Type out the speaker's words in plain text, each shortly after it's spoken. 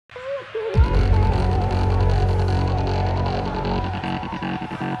Check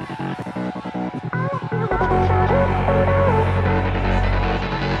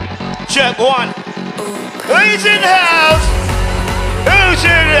one. Who's in the house? Who's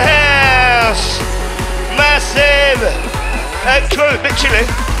in the house? Massive. Hey, crew, bit chilly.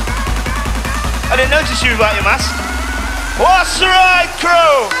 I didn't notice you without your mask. What's right,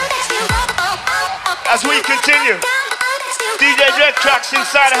 crew? As we continue, DJ J-Trax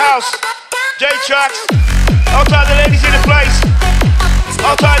inside the house. J-Trax. Outside the ladies in the place.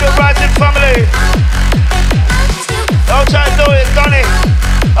 Outside the Uprising family. Outside Donnie.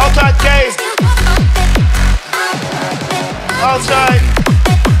 Outside Dave.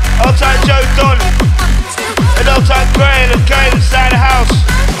 Outside Joe Dunn. And outside Grail and Gail inside the house.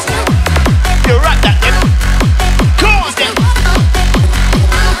 You rap that then. Come on then.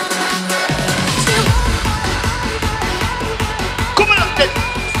 Come on up then.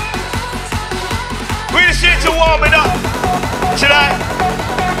 We're just here to warm it up tonight.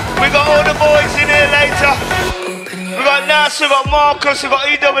 We got all the boys in here later. We got Nas, we got Marcus, we got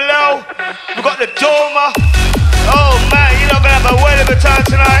EWL, we got the Doma. Oh man, you're not gonna have a whale of a time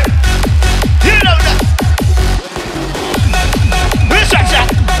tonight. You know that. Who's that?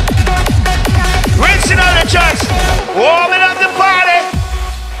 Rinsing out the tracks, warming up the party.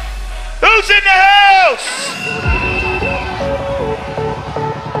 Who's in the house?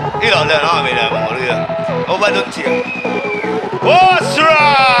 You don't learn army that one, do you? Oh, my don't you? What's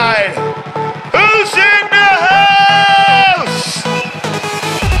right? Who's in the house?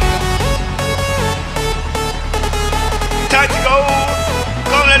 Time to go.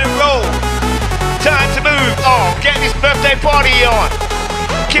 Come let it roll. Time to move on. Get this birthday party on.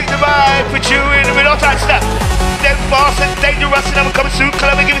 Kick the vibe, put you in the middle, time stuff. Then fast and dangerous, and I'm coming soon,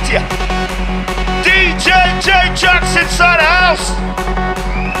 come and give it to you. DJ J-Trax inside the house.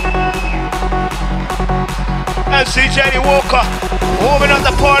 And CJ Walker warming up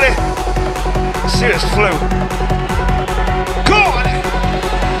the party. Serious flu. Go on.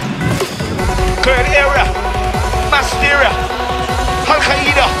 Clear the area. Mass area.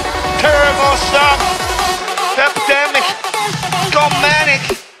 Al-Qaeda. Terror monster. Epidemic. Gone manic.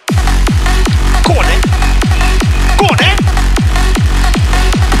 Go on then. Go on then.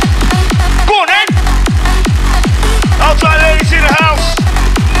 Go on then. Outside ladies in the house.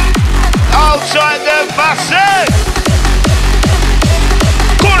 Outside the masses.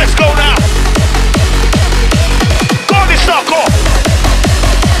 Go on, let's go now. Go on, let's start off.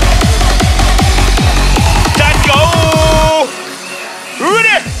 Time to go.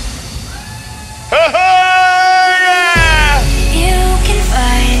 Ready? Yeah. You can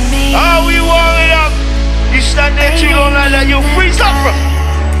find me. Are we warming up? You stand there too long like that, you'll freeze up, bro.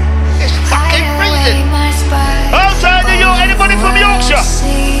 It's fucking freezing. Outside the York, anybody from Yorkshire?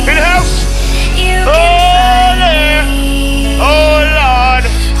 In the house? Oh, there. Oh, Lord.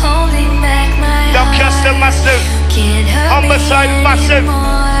 Doncaster massive. Homicide massive.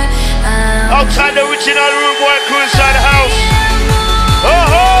 Outside the original room boy crew inside the house. Oh,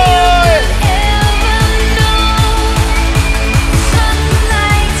 oh.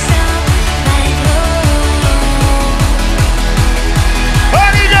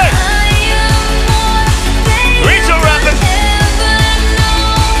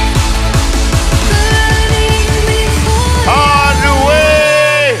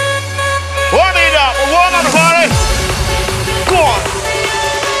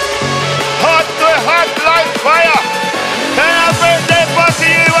 Fire! And I birthday party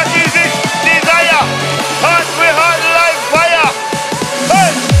you what is this desire? Hot with hot like fire!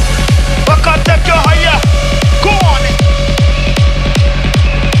 Hey! I can't take you higher! Go on!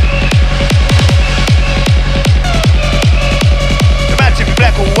 Imagine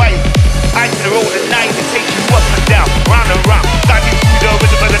black or white. Ice in the road at night to take you up and down, round and round. Start you through the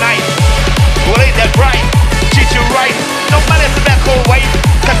rhythm of the night. Well, ain't that right? Treat you right. No matter if black or white.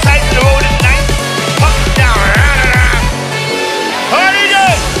 Cause ice in the road at night. Up and down, round and round. How do you do?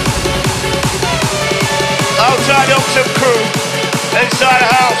 Outside the Oxford crew, inside the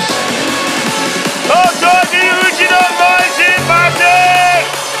house. Outside the original rising party.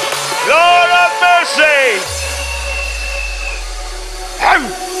 Lord of mercy.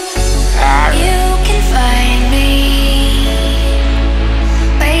 You can find me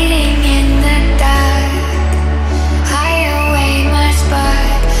waiting in the dark. Hide away my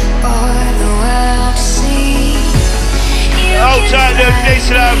spot for the world to see. Outside the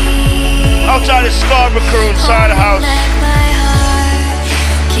Islam, outside the Scarborough crew inside the house.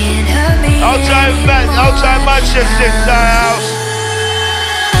 Outside Manchester inside the house.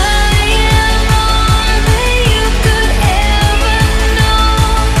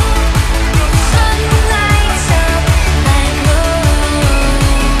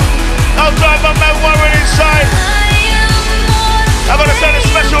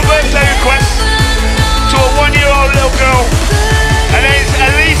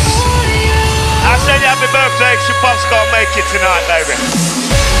 make it tonight, baby.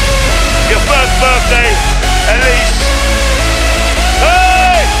 Your first birthday, at least.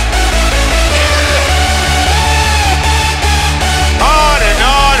 Hey! On and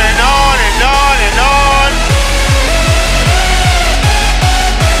on and on and on and on.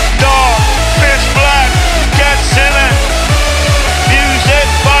 Dark, pitch black, get silly. Music,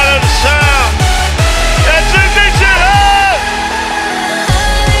 follow the sound. That's a good to have.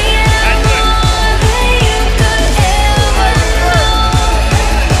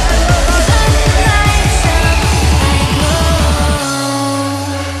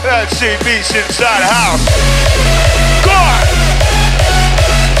 Let's see beats inside the house. Go on.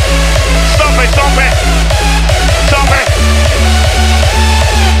 Stomp it, stomp it. Stomp it.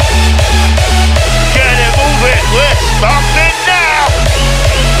 Get it, move it. We're stomping now.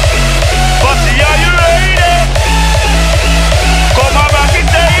 Bossy, are you ready? Come on back and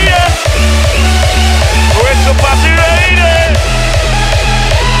say it. We're so bossy ready.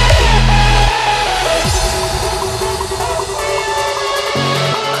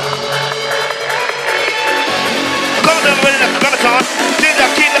 Graviton, did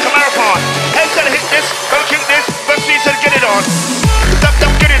that kid like a marathon. Head's gonna hit this, gonna kick this, first needs to get it on.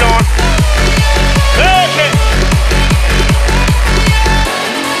 Stop, get it on. Okay.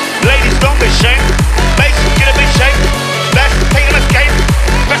 Ladies, don't be ashamed. Bass, get a big shape. Let's take a escape.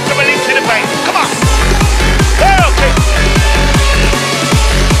 Press the release to the pain. Come on. Okay.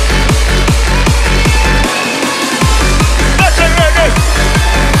 Let's get ready.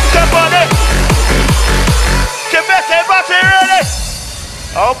 Step on it. Ready?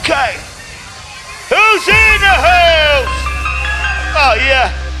 Okay. Who's in the house? Oh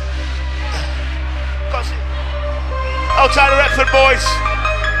yeah. Outside the Redford boys.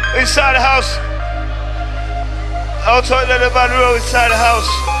 Inside the house. Outside the Monroe inside the house.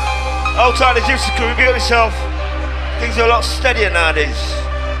 Outside the Gypsy crew, reveal yourself. Things are a lot steadier nowadays.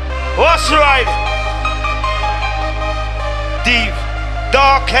 What's right? Deep,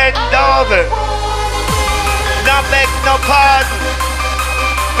 dark and darker. Not beg no pardon.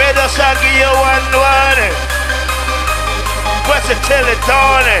 Better I'll give you one warning. What's it till it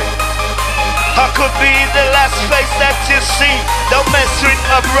dawning? I could be the last face that you see. Don't mess with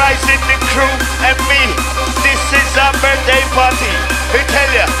Uprising the crew and me. This is our birthday party. We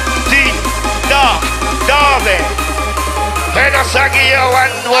tell you, deep, dark, darling. Better I'll give you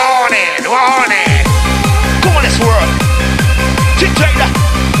one warning, warning. Come on, let's work. Take that.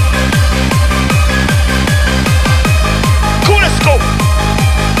 Let's go.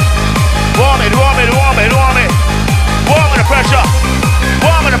 Warm it, warm it, warm it, warm it. Warm the pressure.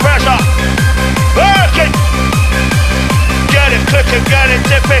 Warm the pressure. Work it. Get it, click it, get it,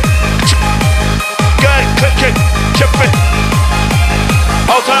 tip it. Get it, click it, chip it.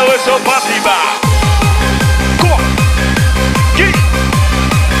 I'll tell you it's so bossy bar. Come on. Get it.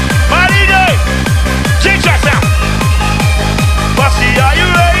 Mighty day. J-Trax now. Bossy, are you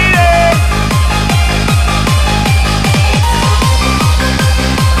ready?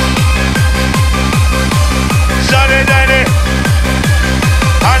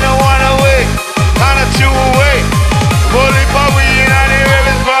 I don't wanna wait, I don't two away. Holy power in the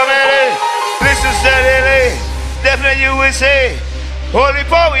Ravens family. Listen steadily, definitely you will say. Holy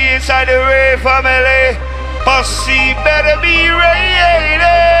power inside the Ravens family. Pussy better be ready.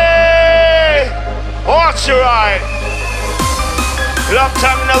 Watch your eye. Long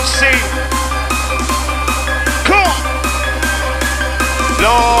time no see. Come on.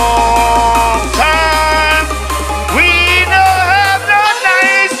 Long time.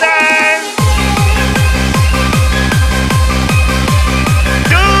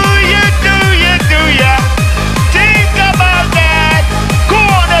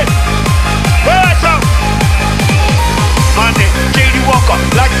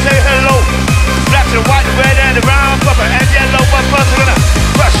 Like to say hello. Black to the white, the red and the brown, purple and yellow. One person gonna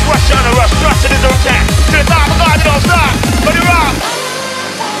rush on the rush to the zone tank. To the top of God, you don't stop. But you're wrong.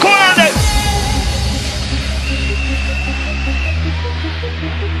 Come on, then.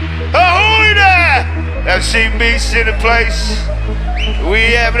 Ahoy there! FC Beast in the place.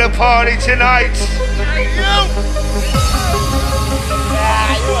 We having a party tonight.